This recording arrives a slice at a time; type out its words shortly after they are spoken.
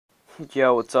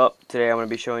Yo, what's up? Today I'm going to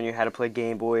be showing you how to play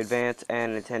Game Boy Advance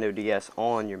and Nintendo DS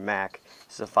on your Mac.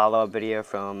 This is a follow-up video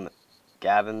from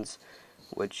Gavin's,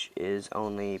 which is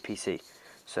only PC.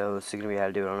 So this is going to be how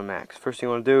to do it on a Mac. First thing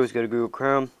you want to do is go to Google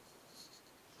Chrome.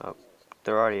 Oh,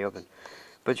 they're already open.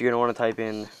 But you're going to want to type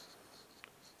in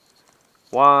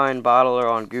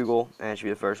Winebottler on Google, and it should be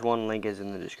the first one. Link is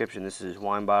in the description. This is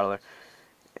Winebottler.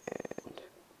 And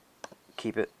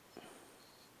keep it.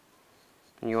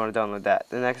 And you want to download that.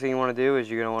 The next thing you want to do is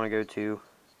you're going to want to go to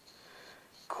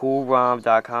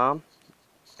coolrom.com,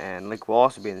 and link will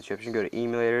also be in the description. Go to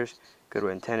emulators, go to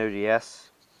Nintendo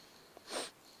DS,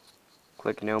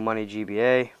 click No Money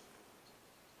GBA,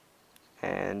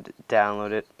 and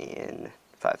download it in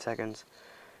 5 seconds,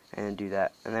 and do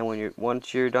that. And then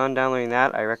once you're done downloading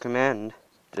that, I recommend,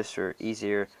 just for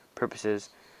easier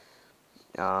purposes,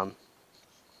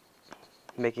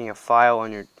 making a file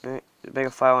on your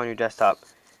desktop.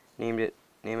 Name it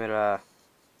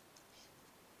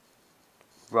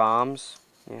ROMs,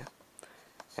 yeah,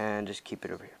 and just keep it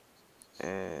over here.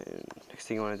 And next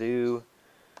thing you want to do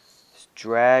is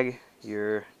drag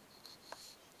your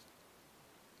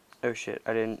oh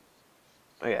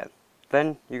yeah,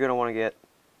 then you're gonna want to get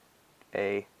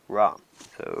a ROM.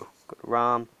 So go to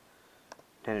ROM,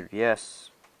 Nintendo DS.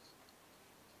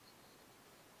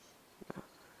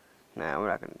 Nah, we're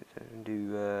not gonna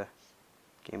do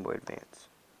Game Boy Advance.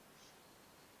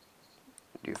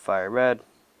 Do Fire Red.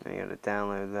 Then you gotta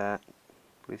download that.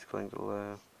 Please click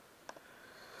below.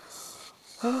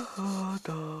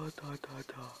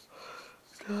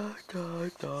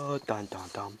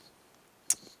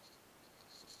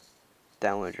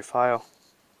 Download your file.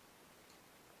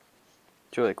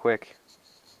 It's really quick.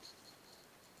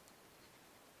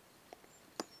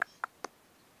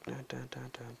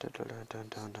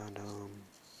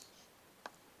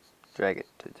 Drag it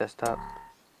to the desktop.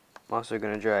 I'm also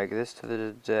going to drag this to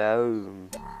the down,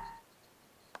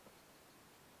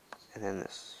 and then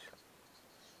this.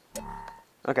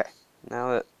 Okay, now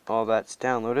that all that's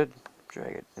downloaded,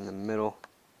 drag it in the middle.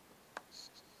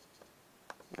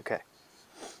 Okay,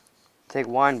 take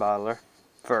Winebottler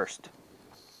first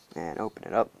and open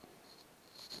it up.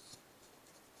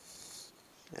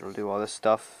 It'll do all this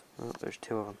stuff. Oh, there's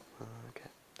two of them. Okay.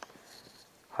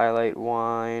 Highlight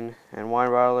Wine and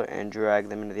Winebottler and drag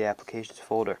them into the applications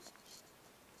folder.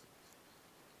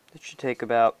 It should take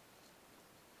about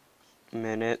a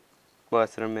minute,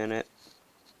 less than a minute,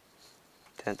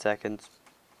 10 seconds,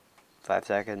 5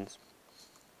 seconds.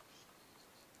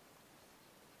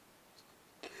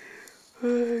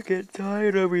 I get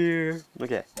tired over here.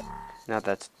 Okay, now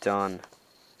that's done.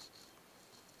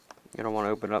 You're gonna want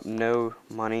to open up No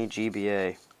Money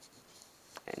GBA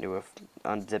and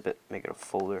unzip it, make it a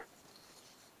folder.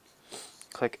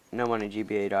 Click No Money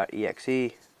gba.exe,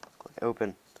 click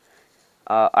open.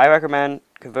 I recommend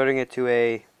converting it to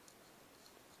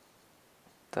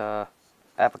the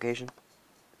application.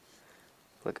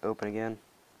 Click open again.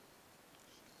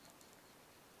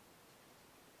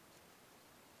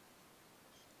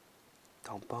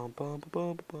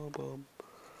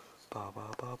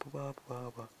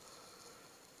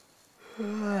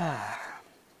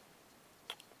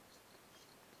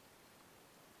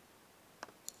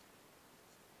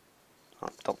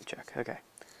 Double check. Okay.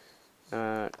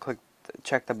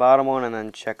 Check the bottom one and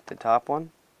then check the top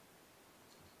one.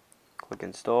 Click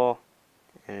install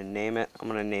and name it. I'm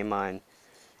gonna name mine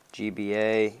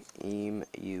GBA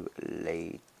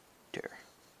Emulator.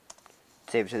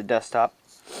 Save it to the desktop.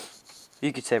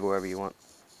 You can save it wherever you want.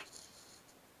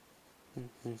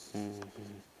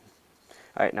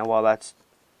 Alright, now while that's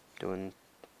doing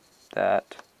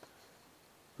that,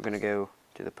 we're gonna go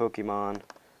to the Pokemon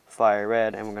Fire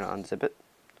Red and we're gonna unzip it.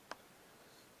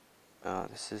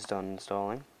 This is done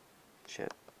installing.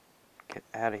 Shit. Get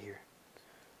out of here.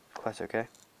 That's okay.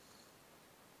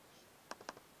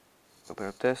 Open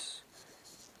up this.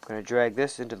 I'm going to drag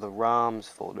this into the ROMs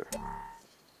folder.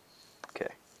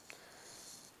 Okay.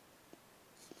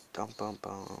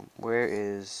 Where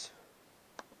is...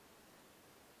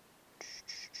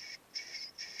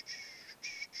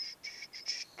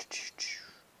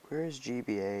 Where is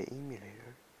GBA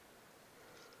Emulator?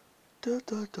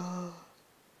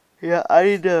 Yeah,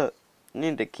 I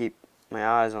need to keep my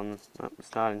eyes on. Oh,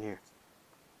 it's not in here.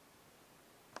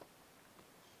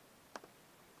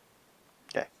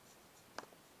 Okay.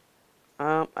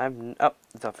 I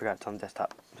forgot it's on the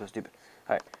desktop. I'm so stupid.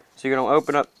 Alright, so you're gonna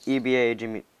open up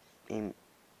EBA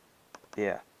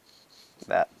yeah,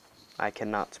 that. I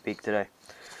cannot speak today.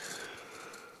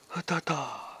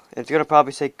 It's gonna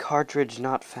probably say cartridge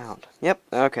not found. Yep.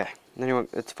 Okay. Then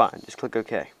it's fine. Just click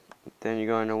OK. Then you're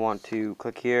going to want to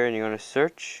click here and you're going to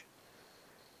search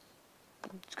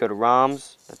Just go to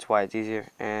ROMs, that's why it's easier,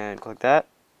 and click that,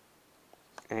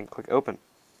 and click open.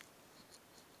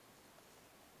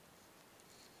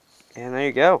 And there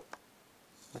you go.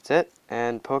 That's it.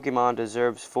 And Pokemon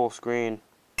deserves full screen.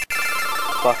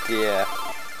 Fuck yeah.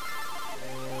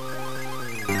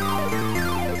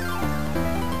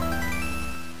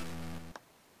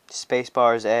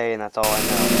 Spacebar is A, and that's all I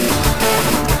know.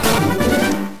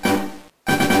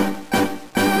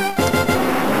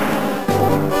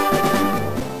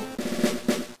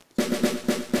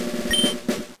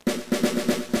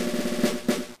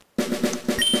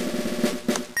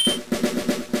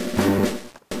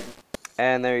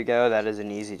 And there you go, that is an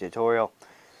easy tutorial.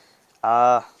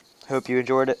 Hope you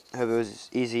enjoyed it. Hope it was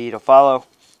easy to follow.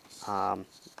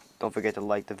 Don't forget to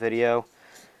like the video,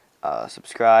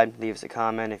 subscribe, leave us a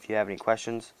comment if you have any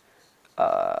questions.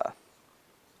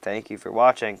 Thank you for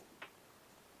watching.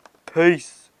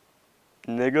 Peace,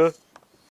 nigga.